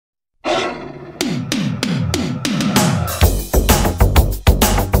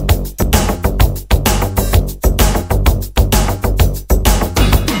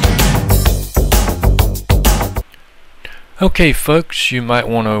Okay folks, you might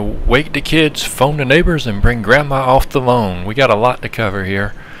want to wake the kids, phone the neighbors, and bring grandma off the lawn. We got a lot to cover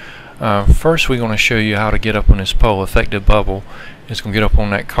here. First we're going to show you how to get up on this pole, effective bubble. It's going to get up on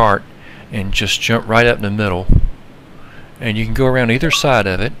that cart and just jump right up in the middle. And you can go around either side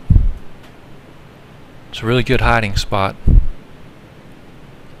of it. It's a really good hiding spot.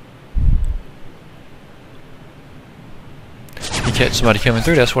 You catch somebody coming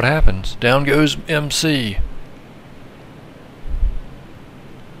through, that's what happens. Down goes MC.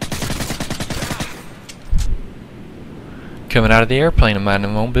 Coming out of the airplane and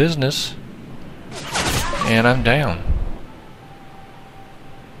minding my own business, and I'm down.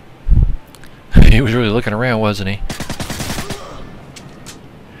 He was really looking around, wasn't he?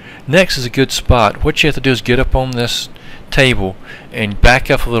 Next is a good spot. What you have to do is get up on this table and back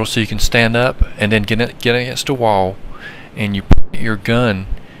up a little so you can stand up, and then get against a wall, and you put your gun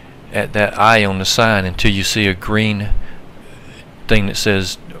at that eye on the sign until you see a green thing that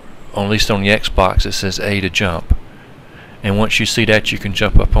says, at least on the Xbox, it says A to jump. And once you see that, you can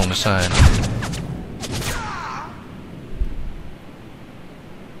jump up on the sign.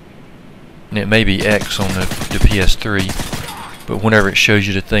 And it may be X on the PS3, but whenever it shows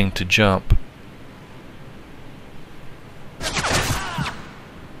you the thing to jump.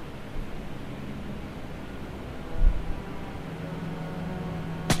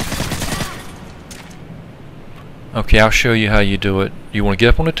 Okay, I'll show you how you do it. You want to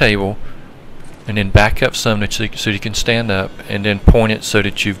get up on the table, and then back up some so you can stand up, and then point it so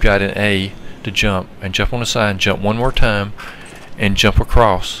that you've got an A to jump, and jump on the sign, jump one more time, and jump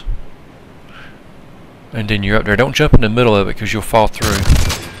across. And then you're up there. Don't jump in the middle of it because you'll fall through.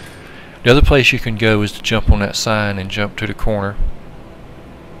 The other place you can go is to jump on that sign and jump to the corner.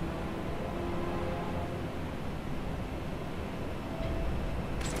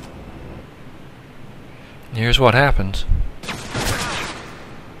 And here's what happens.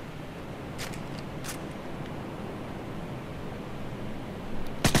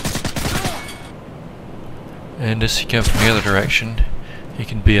 And this, he comes from the other direction, he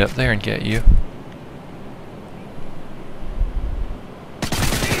can be up there and get you.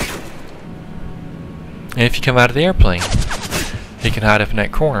 And if you come out of the airplane, he can hide up in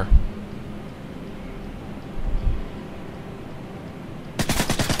that corner.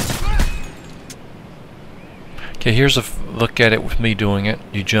 Okay, here's a look at it with me doing it.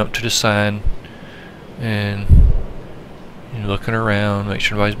 You jump to the sign, and you're looking around, make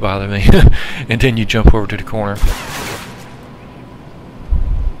sure nobody's bothering me, and then you jump over to the corner.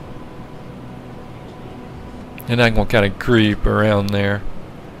 And I'm going to kind of creep around there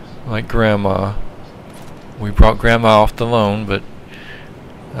like grandma. We brought grandma off the lawn, but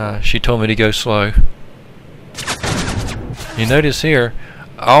she told me to go slow. You notice here,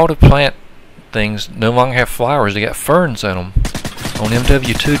 all the plant things no longer have flowers, they got ferns in them. On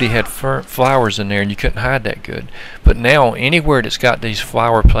MW2 they had flowers in there and you couldn't hide that good. But now anywhere that's got these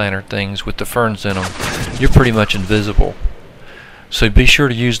flower planter things with the ferns in them, you're pretty much invisible. So be sure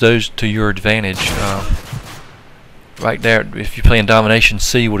to use those to your advantage. Right there, if you're playing Domination,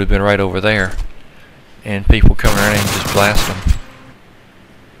 C would have been right over there. And people come around and just blast them.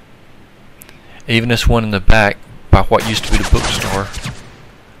 Even this one in the back by what used to be the bookstore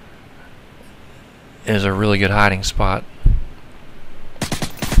is a really good hiding spot.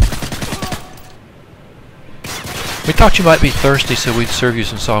 We thought you might be thirsty, so we'd serve you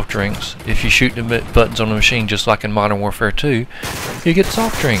some soft drinks. If you shoot the buttons on the machine just like in Modern Warfare 2, you get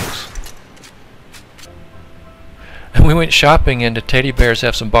soft drinks. And we went shopping and the teddy bears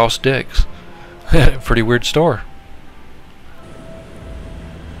have some boss dicks. Pretty weird store.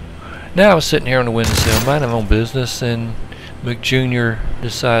 Now I was sitting here on the windowsill, minding my own business, and McJunior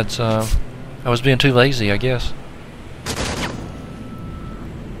decides I was being too lazy, I guess.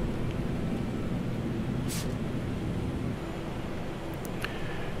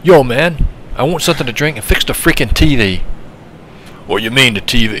 Yo man, I want something to drink and fix the freaking TV. What you mean the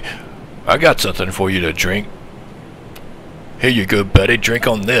TV? I got something for you to drink. Here you go, buddy, drink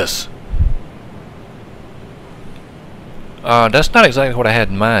on this. That's not exactly what I had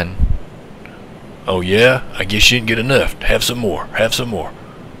in mind. Oh yeah? I guess you didn't get enough. Have some more. Have some more.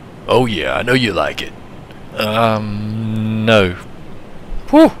 Oh yeah, I know you like it. No.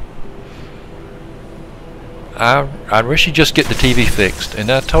 Whew. I wish he'd just get the TV fixed.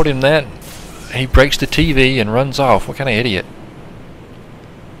 And I told him that. He breaks the TV and runs off. What kind of idiot?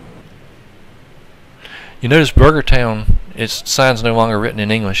 You notice Burger Town, its sign's no longer written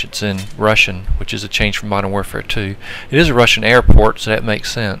in English, it's in Russian, which is a change from Modern Warfare 2. It is a Russian airport, so that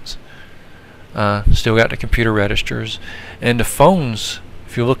makes sense. Still got the computer registers. And the phones,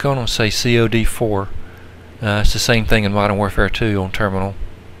 if you look on them, say COD4. It's the same thing in Modern Warfare 2 on terminal.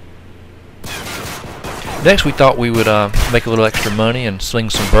 Next, we thought we would make a little extra money and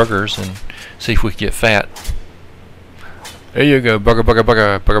sling some burgers and see if we could get fat. There you go, burger, burger,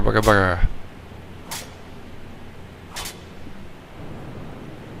 burger, burger, burger, burger.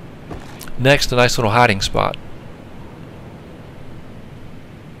 Next, a nice little hiding spot.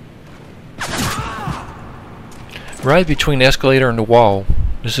 Right between the escalator and the wall.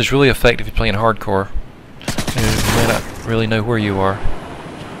 This is really effective if you're playing hardcore. You may not really know where you are.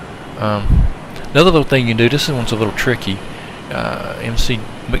 Another little thing you can do, this one's a little tricky. MC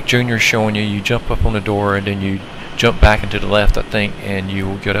Jr. is showing you, you jump up on the door and then you jump back into the left, I think, and you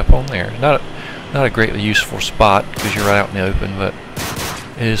will get up on there. Not a greatly useful spot because you're right out in the open, but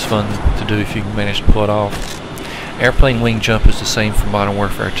it is fun to do if you can manage to pull it off. Airplane wing jump is the same for Modern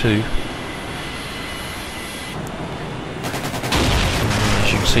Warfare 2.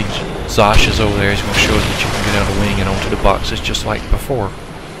 As you can see, Zosh is over there. He's going to show us that you can get out of the wing and onto the boxes just like before.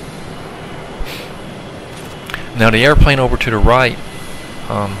 Now the airplane over to the right,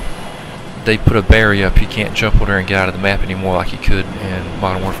 they put a barrier up. You can't jump over there and get out of the map anymore like you could in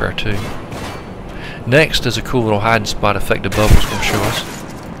Modern Warfare 2. Next is a cool little hiding spot effect the bubble's going to show us.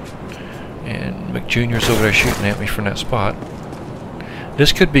 And McJunior's over there shooting at me from that spot.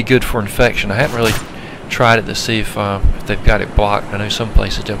 This could be good for infection. I haven't really tried it to see if they've got it blocked. I know some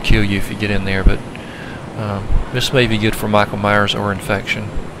places they'll kill you if you get in there, but this may be good for Michael Myers or infection.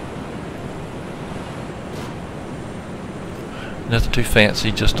 Nothing too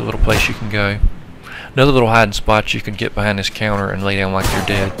fancy, just a little place you can go. Another little hiding spot, you can get behind this counter and lay down like you're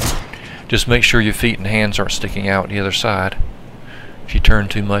dead. Just make sure your feet and hands aren't sticking out the other side. If you turn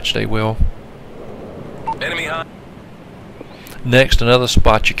too much, they will. Enemy hot. Next, another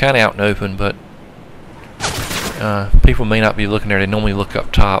spot, you're kind of out in the open, but people may not be looking there. They normally look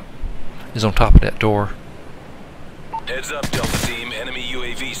up top. Is on top of that door. Heads up, Delta Team. Enemy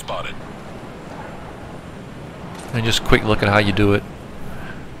UAV spotted. And just a quick look at how you do it.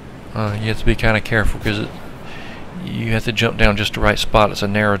 You have to be kind of careful because you have to jump down just the right spot. It's a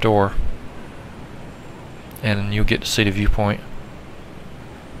narrow door, and you'll get to see the viewpoint.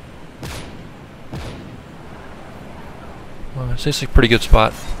 This is a pretty good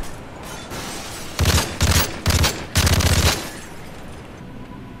spot.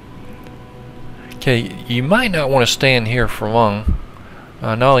 Okay, you might not want to stand here for long.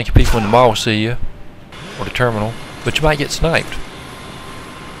 Not only can people in the mall see you, or the terminal, but you might get sniped.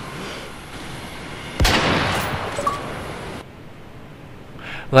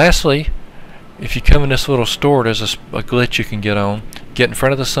 Lastly, if you come in this little store, there's a glitch you can get on. Get in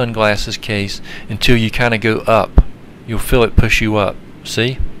front of the sunglasses case until you kind of go up. You'll feel it push you up.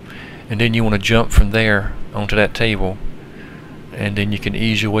 See? And then you want to jump from there onto that table, and then you can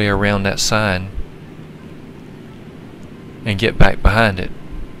ease your way around that sign and get back behind it.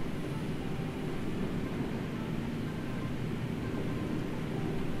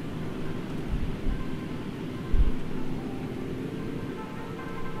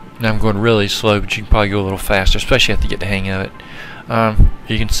 Now I'm going really slow, but you can probably go a little faster, especially after you get the hang of it.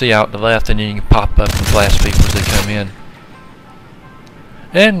 You can see out to the left, and then you can pop up and blast people as they come in.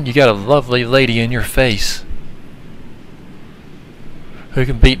 And you got a lovely lady in your face. Who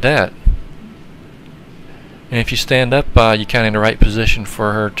can beat that? And if you stand up, you're kind of in the right position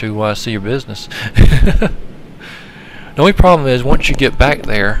for her to see your business. The only problem is once you get back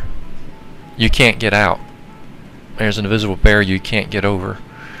there, you can't get out. There's an invisible barrier you can't get over.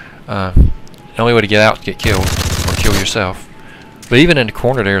 The only way to get out is to get killed or kill yourself. But even in the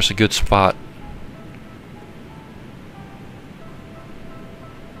corner there is a good spot.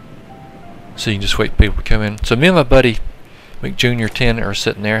 So you can just wait for people to come in. So me and my buddy McJunior 10 are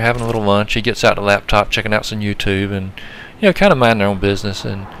sitting there having a little lunch. He gets out the laptop, checking out some YouTube, and kind of minding their own business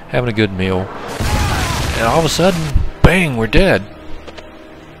and having a good meal. And all of a sudden, bang, we're dead.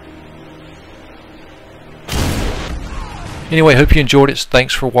 Anyway, hope you enjoyed it.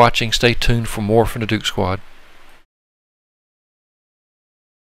 Thanks for watching. Stay tuned for more from the DOOK Squad.